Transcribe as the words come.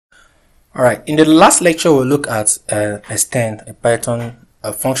All right. In the last lecture, we'll look at extend a Python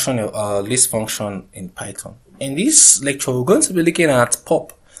a function, a list function in Python. In this lecture, we're going to be looking at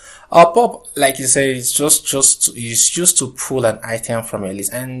pop. Pop, like you say, it's it's used to pull an item from a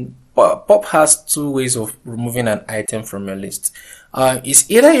list, and pop has two ways of removing an item from a list. It's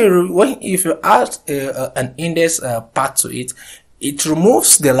either if you add an index part to it, it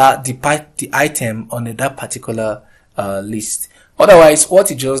removes the item on that particular list. Otherwise,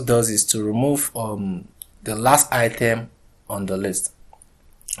 what it just does is to remove the last item on the list.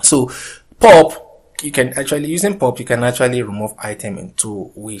 So pop, you can actually, using pop, you can actually remove item in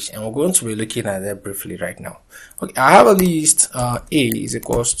two ways, and we're going to be looking at that briefly right now. Okay, I have a list. A is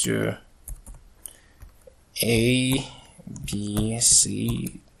equals to A, B,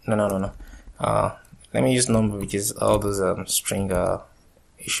 C. No. Let me use number because all those string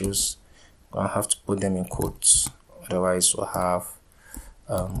issues, I'll have to put them in quotes. Otherwise, we'll have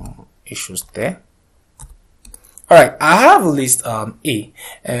issues there. All right, I have a list A,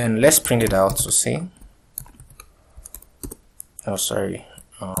 and let's print it out to see. Oh, sorry,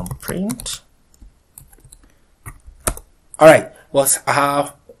 print. All right, well, I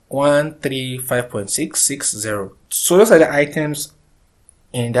have 135.660. So those are the items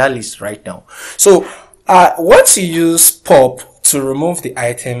in that list right now. So once you use pop to remove the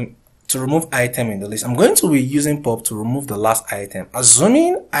item, in the list, I'm going to be using pop to remove the last item,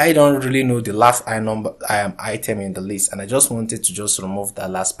 assuming I don't really know the last item in the list, and I just wanted to just remove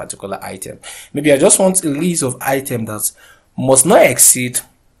that last particular item. Maybe I just want a list of items that must not exceed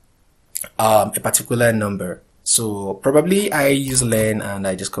a particular number. So probably I use len, and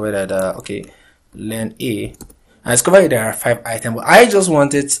I discovered that okay, len A, I discovered there are 5 items, but I just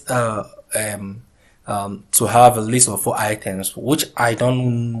wanted to have a list of 4 items, which I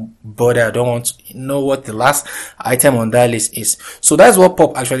don't bother. I don't want to know what the last item on that list is. So that's what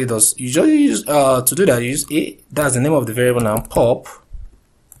pop actually does. You just use to do that, you use A, that's the name of the variable now, pop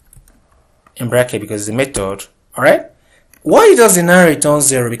in bracket because it's a method. All right, why it does now return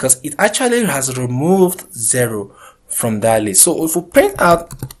 0? Because it actually has removed 0 from that list. So if we print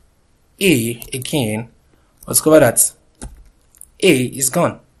out A again, we'll discover that A is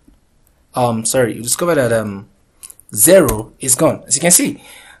gone. Sorry, you discover that 0 is gone. As you can see,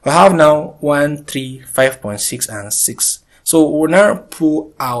 we have now 1, 3, 5.6 and 6. So we'll now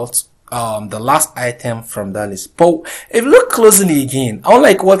pull out the last item from that list. But if you look closely again,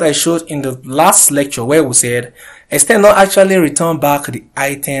 unlike what I showed in the last lecture where we said extend not actually return back the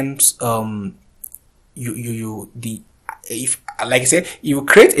items, if like I said, you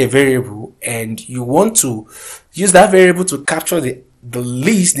create a variable and you want to use that variable to capture the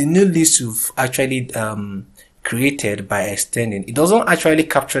new list you've actually created by extending. It doesn't actually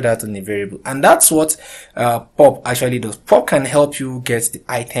capture that in a variable, and that's what pop actually does. Pop can help you get the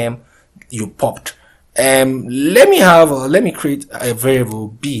item you popped. Let me create a variable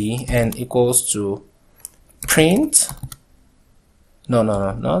b and equals to print. No,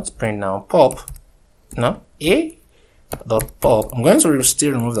 not print now. Pop. No, a dot pop. I'm going to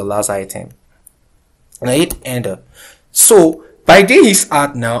still remove the last item, and I hit enter. So by this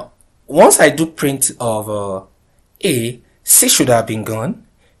art now, once I do print of A, 6 should have been gone.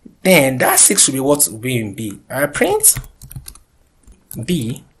 Then that 6 should be what will be in B. Alright, print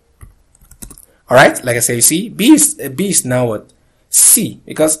B. Alright, like I said, you see, B is now what? C,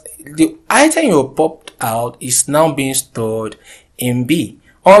 because the item you popped out is now being stored in B.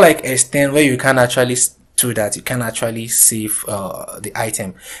 Unlike extend where you can actually do that, you can actually save the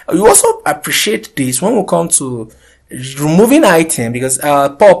item. You also appreciate this when we come to removing item, because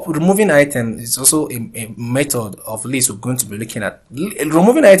pop removing item is also a method of list we're going to be looking at.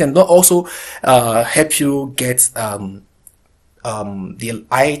 Removing item don't also help you get the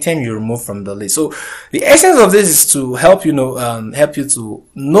item you remove from the list. So the essence of this is to help you to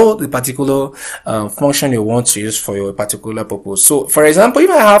know the particular function you want to use for your particular purpose. So for example, if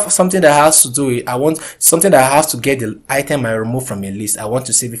I have something that has to do with, I want something that has to get the item I remove from a list, I want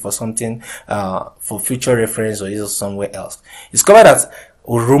to save it for something for future reference or use somewhere else. Discover that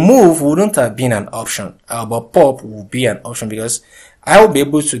remove wouldn't have been an option, but pop will be an option, because I will be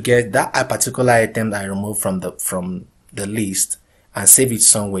able to get that particular item that I remove from the list and save it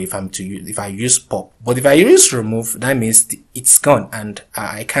somewhere if I use pop. But if I use remove, that means it's gone and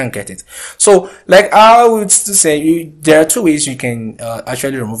I can't get it. So like I would say, there are 2 ways you can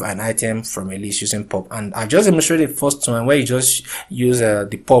actually remove an item from a list using pop, and I just demonstrated the first one where you just use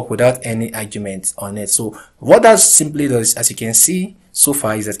the pop without any arguments on it. So what that simply does, as you can see so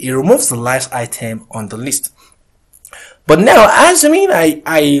far, is that it removes the last item on the list. But now, assuming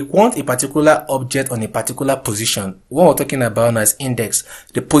I want a particular object on a particular position, what we're talking about now is index.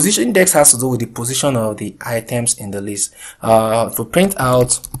 The position index has to do with the position of the items in the list. If we print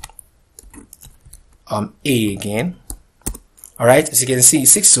out A again, all right, as you can see,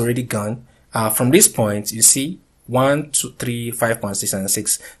 6 is already gone. From this point, you see 1, 2, 3, 5.6, and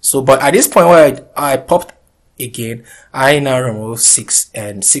 6. So, but at this point where I popped again, I now remove 6,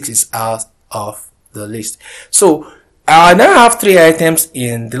 and 6 is out of the list. So I now have 3 items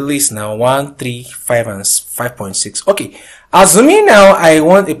in the list now, 1, 3, 5, and 5.6. Okay, assuming now I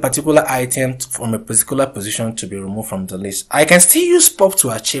want a particular item from a particular position to be removed from the list, I can still use pop to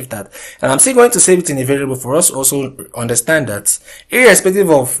achieve that, and I'm still going to save it in a variable for us to also understand that irrespective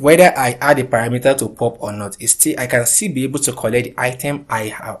of whether I add a parameter to pop or not, I can still be able to collect the item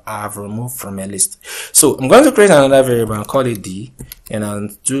I have removed from a list. So I'm going to create another variable and call it D, and I'll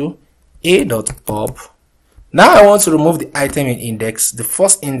do a.pop. Now I want to remove the item in index, the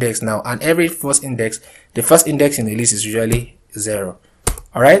first index now, and every first index, the first index in the list is usually 0.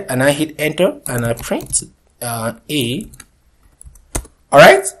 Alright, and I hit enter and I print A.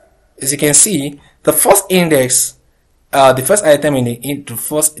 Alright, as you can see, the first index, the first item in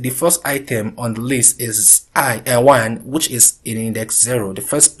the first item on the list is 1, which is in index 0, the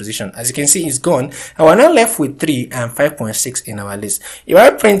first position. As you can see, it's gone, and we're now left with 3 and 5.6 in our list. If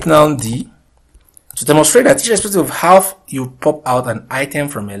I print now D, to demonstrate that irrespective of how you pop out an item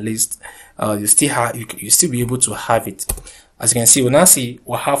from a list, you still be able to have it. As you can see, we now see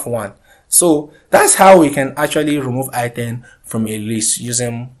we have 1. So that's how we can actually remove item from a list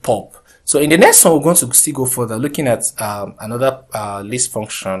using pop. So in the next one, we're going to still go further, looking at another list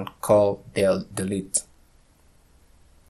function called delete.